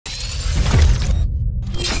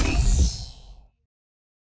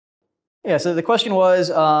Yeah, so the question was,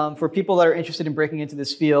 for people that are interested in breaking into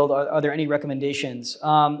this field, are there any recommendations?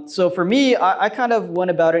 So for me, I kind of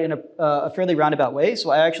went about it in a fairly roundabout way.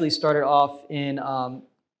 So I actually started off in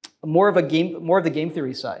more of the game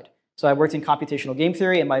theory side. So I worked in computational game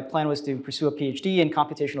theory, and my plan was to pursue a PhD in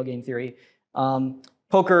computational game theory.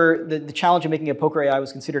 Poker, the challenge of making a poker AI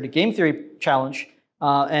was considered a game theory challenge,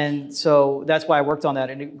 and so that's why I worked on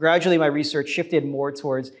that. And gradually, my research shifted more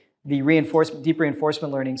towards the deep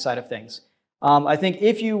reinforcement learning side of things. I think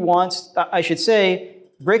if you want, I should say,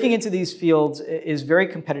 breaking into these fields is very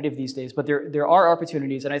competitive these days, but there are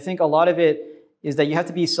opportunities, and I think a lot of it is that you have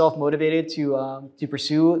to be self-motivated to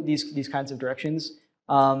pursue these kinds of directions.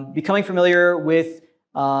 Becoming familiar with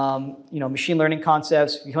machine learning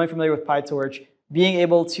concepts, becoming familiar with PyTorch, being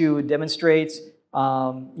able to demonstrate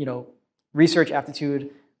research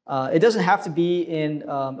aptitude. It doesn't have to be in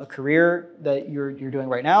a career that you're doing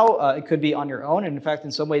right now. It could be on your own, and in fact,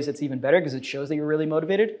 in some ways, it's even better because it shows that you're really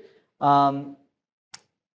motivated. Then,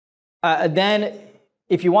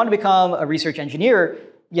 if you want to become a research engineer,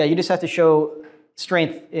 yeah, you just have to show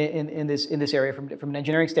strength in this area from an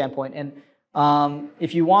engineering standpoint. And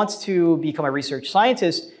if you want to become a research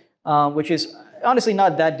scientist, which is honestly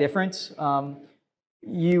not that different,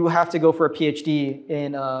 you have to go for a PhD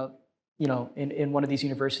in one of these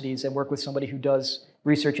universities and work with somebody who does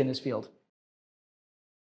research in this field.